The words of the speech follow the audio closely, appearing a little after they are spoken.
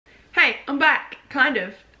Hey, I'm back, kind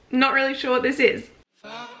of. Not really sure what this is.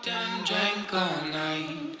 Fucked and drank all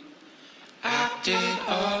night, acted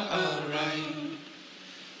all alright,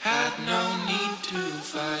 had no need to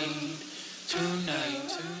fight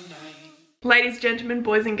tonight. Ladies, gentlemen,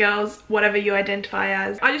 boys and girls, whatever you identify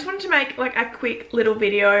as. I just wanted to make like a quick little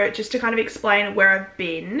video just to kind of explain where I've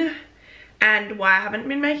been and why I haven't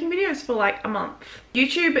been making videos for like a month.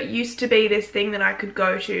 YouTube used to be this thing that I could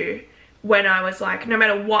go to when I was like, no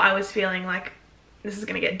matter what I was feeling like, this is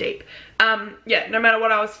gonna get deep. Yeah, no matter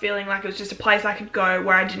what I was feeling like, it was just a place I could go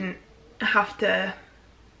where I didn't have to,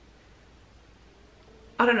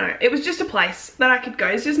 I don't know, it was just a place that I could go.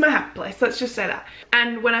 It's just my happy place, let's just say that.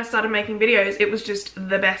 And when I started making videos, it was just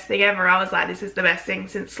the best thing ever. I was like, this is the best thing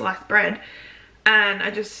since sliced bread. And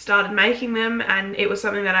I just started making them, and it was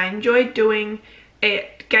something that I enjoyed doing.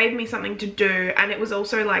 It gave me something to do, and it was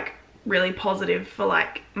also like really positive for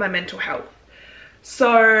like my mental health.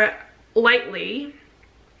 So lately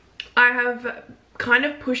I have kind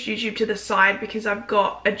of pushed YouTube to the side because I've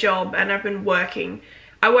got a job and I've been working.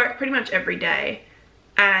 I work pretty much every day,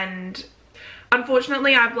 and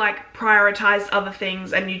unfortunately I've like prioritized other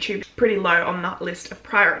things, and YouTube's pretty low on that list of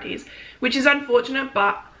priorities, which is unfortunate,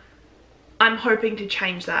 but I'm hoping to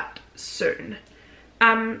change that soon.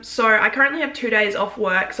 So I currently have 2 days off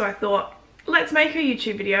work, so I thought, let's make a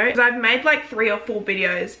YouTube video. I've made like 3 or 4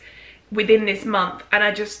 videos within this month, and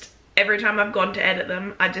I just, every time I've gone to edit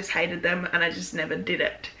them, I just hated them and I just never did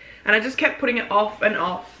it. And I just kept putting it off and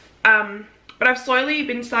off. But I've slowly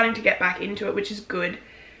been starting to get back into it, which is good.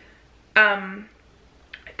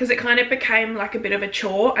 Because it kind of became like a bit of a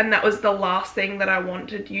chore, and that was the last thing that I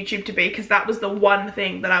wanted YouTube to be, because that was the one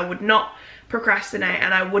thing that I would not procrastinate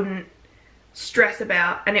and I wouldn't stress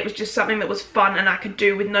about, and it was just something that was fun and I could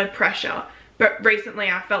do with no pressure. But recently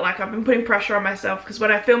I felt like I've been putting pressure on myself, because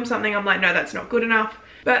when I film something I'm like, no, that's not good enough.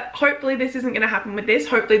 But hopefully this isn't going to happen with this.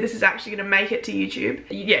 Hopefully this is actually going to make it to YouTube.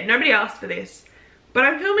 Yeah, nobody asked for this, but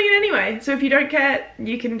I'm filming it anyway, so if you don't care,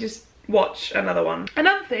 you can just watch another one.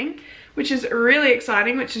 Another thing, which is really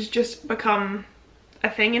exciting, which has just become a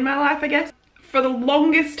thing in my life, I guess. For the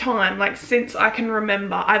longest time, like since I can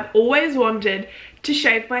remember, I've always wanted to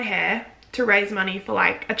shave my hair to raise money for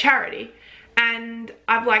like a charity. And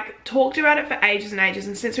I've like talked about it for ages and ages,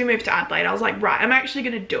 and since we moved to Adelaide I was like, right, I'm actually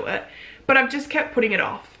gonna do it, but I've just kept putting it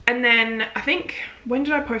off. And then I think, when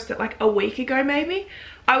did I post it? Like a week ago maybe?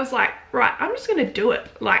 I was like, right, I'm just gonna do it.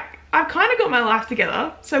 Like, I've kind of got my life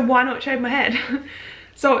together, so why not shave my head?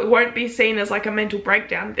 So it won't be seen as like a mental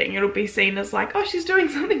breakdown thing, it'll be seen as like, oh, she's doing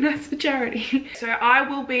something nice for charity. So I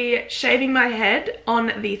will be shaving my head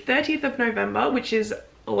on the 30th of November, which is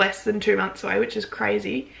less than 2 months away, which is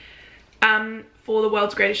crazy, for the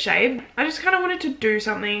world's greatest shave. I just kind of wanted to do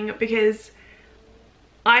something because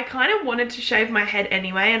I kind of wanted to shave my head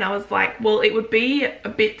anyway, and I was like, well, it would be a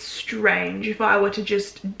bit strange if I were to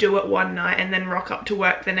just do it one night and then rock up to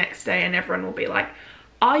work the next day and everyone will be like,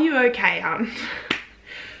 are you okay, hun?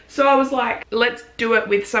 So I was like, let's do it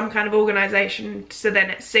with some kind of organization, so then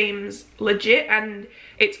it seems legit, and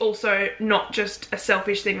it's also not just a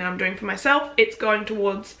selfish thing that I'm doing for myself, it's going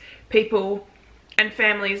towards people and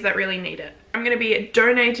families that really need it. I'm going to be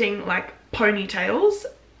donating like ponytails,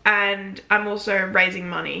 and I'm also raising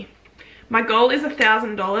money. My goal is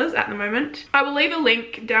 $1,000 at the moment. I will leave a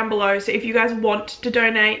link down below, so if you guys want to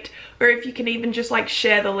donate, or if you can even just like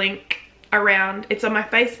share the link around, it's on my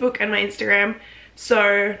Facebook and my Instagram.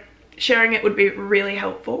 So sharing it would be really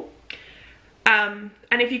helpful.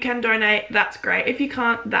 And if you can donate, that's great. If you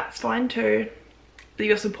can't, that's fine too.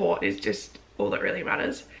 Your support is just all that really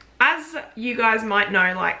matters. As you guys might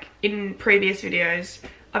know, like in previous videos,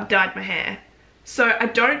 I've dyed my hair. So I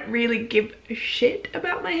don't really give a shit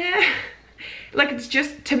about my hair. Like, it's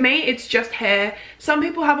just, to me, it's just hair. Some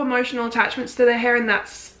people have emotional attachments to their hair, and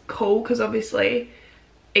that's cool, because obviously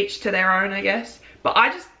each to their own, I guess. But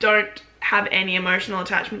I just don't have any emotional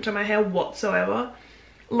attachment to my hair whatsoever.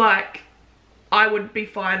 Like, I would be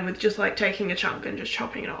fine with just like taking a chunk and just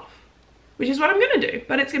chopping it off, which is what I'm gonna do,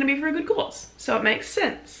 but it's gonna be for a good cause, so it makes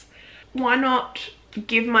sense. Why not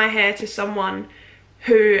give my hair to someone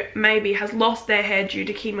who maybe has lost their hair due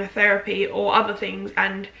to chemotherapy or other things,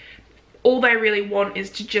 and all they really want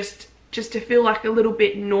is to just to feel like a little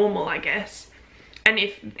bit normal, I guess. And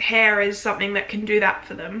if hair is something that can do that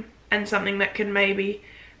for them, and something that can maybe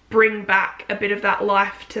bring back a bit of that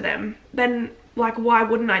life to them, then like, why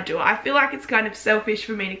wouldn't I do it? I feel like it's kind of selfish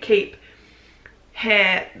for me to keep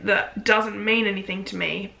hair that doesn't mean anything to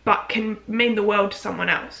me but can mean the world to someone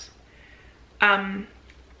else.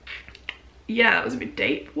 Yeah, that was a bit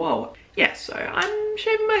deep. Whoa. Yeah, so I'm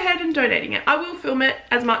shaving my head and donating it. I will film it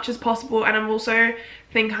as much as possible, and I'm also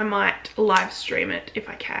think I might live stream it if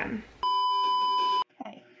I can.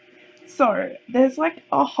 Okay, so there's like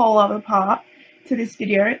a whole other part to this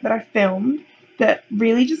video that I filmed that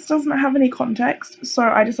really just doesn't have any context, so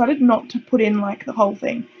I decided not to put in like the whole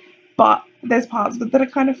thing, but there's parts of it that are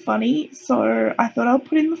kind of funny, so I thought I'll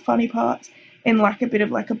put in the funny parts in like a bit of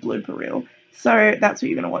like a blooper reel. So that's what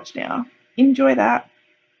you're gonna watch now. Enjoy that.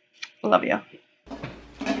 Love ya.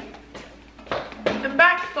 And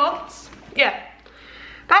back, thoughts. Yeah,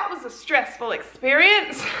 that was a stressful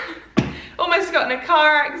experience. Almost got in a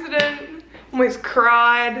car accident. Almost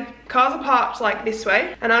cried. Cars are parked like this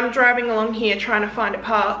way and I'm driving along here trying to find a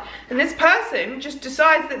path, and this person just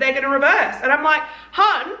decides that they're gonna reverse, and I'm like,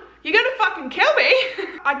 hun, you're gonna fucking kill me.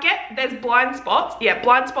 I get there's blind spots. Yeah,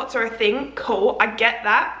 blind spots are a thing. Cool, I get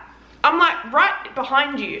that. I'm like right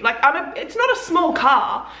behind you. Like it's not a small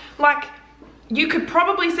car. Like you could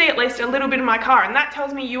probably see at least a little bit of my car, and that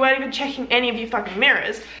tells me you weren't even checking any of your fucking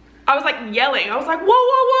mirrors. I was like yelling. I was like, whoa,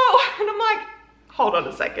 whoa, whoa. And I'm like, hold on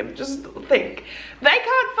a second, just think. They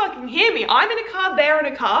can't fucking hear me. I'm in a car, they're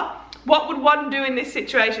in a car. What would one do in this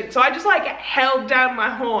situation? So I just like held down my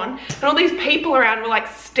horn, and all these people around were like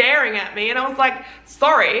staring at me, and I was like,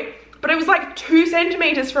 sorry, but it was like 2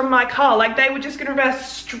 centimeters from my car. Like they were just gonna reverse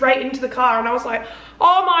straight into the car, and I was like,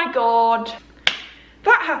 oh my God.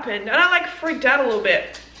 That happened, and I like freaked out a little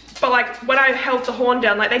bit. But like when I held the horn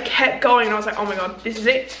down, like they kept going, and I was like, oh my God, this is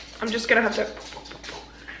it. I'm just gonna have to,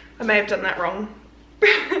 I may have done that wrong.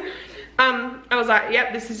 I was like,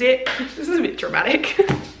 yep, this is it. This is a bit dramatic.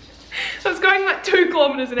 I was going like 2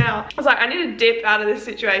 kilometers an hour. I was like, I need to dip out of this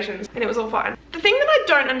situation, and it was all fine. The thing that I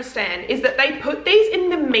don't understand is that they put these in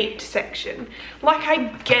the meat section. Like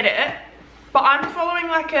I get it, but I'm following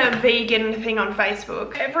like a vegan thing on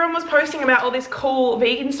Facebook. Everyone was posting about all this cool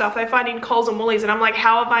vegan stuff they find in Coles and Woolies, and I'm like,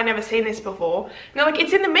 how have I never seen this before? And they're like,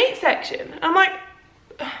 it's in the meat section. And I'm like,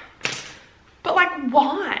 but like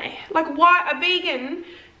why? Like why? A vegan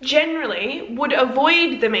generally would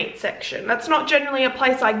avoid the meat section. That's not generally a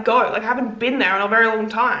place I go. Like I haven't been there in a very long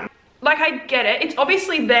time. Like I get it. It's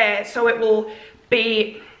obviously there so it will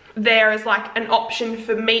be there as like an option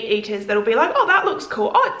for meat eaters that'll be like, oh, that looks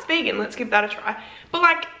cool. Oh, it's vegan. Let's give that a try. But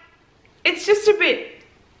like, it's just a bit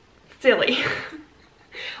silly.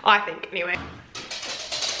 I think, anyway.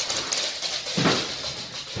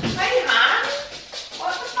 Hey, man.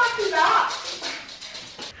 What the fuck is that?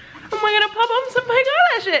 Am I gonna pop on some pink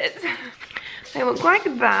eyelashes? They look like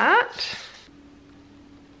that.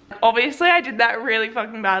 Obviously, I did that really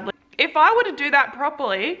fucking badly. If I were to do that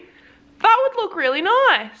properly, that would look really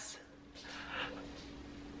nice.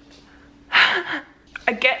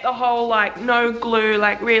 I get the whole like no glue,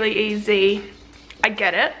 like really easy. I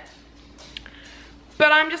get it.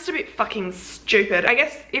 But I'm just a bit fucking stupid. I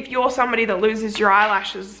guess if you're somebody that loses your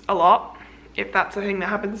eyelashes a lot, if that's a thing that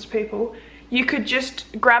happens to people, you could just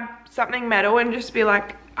grab something metal and just be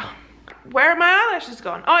like, oh, where are my eyelashes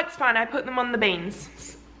gone? Oh, it's fine, I put them on the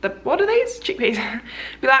beans. What are these? Chickpeas.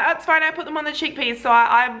 Be like, oh, it's fine, I put them on the chickpeas, so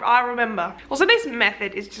I remember. Also, this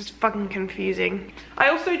method is just fucking confusing. I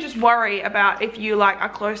also just worry about if you like are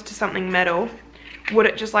close to something metal, would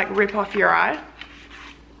it just like rip off your eye?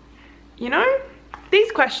 You know?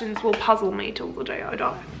 These questions will puzzle me till the day I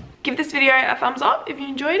die. Give this video a thumbs up if you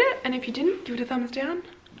enjoyed it, and if you didn't, give it a thumbs down.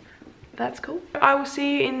 That's cool. I will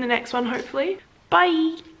see you in the next one, hopefully.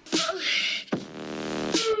 Bye.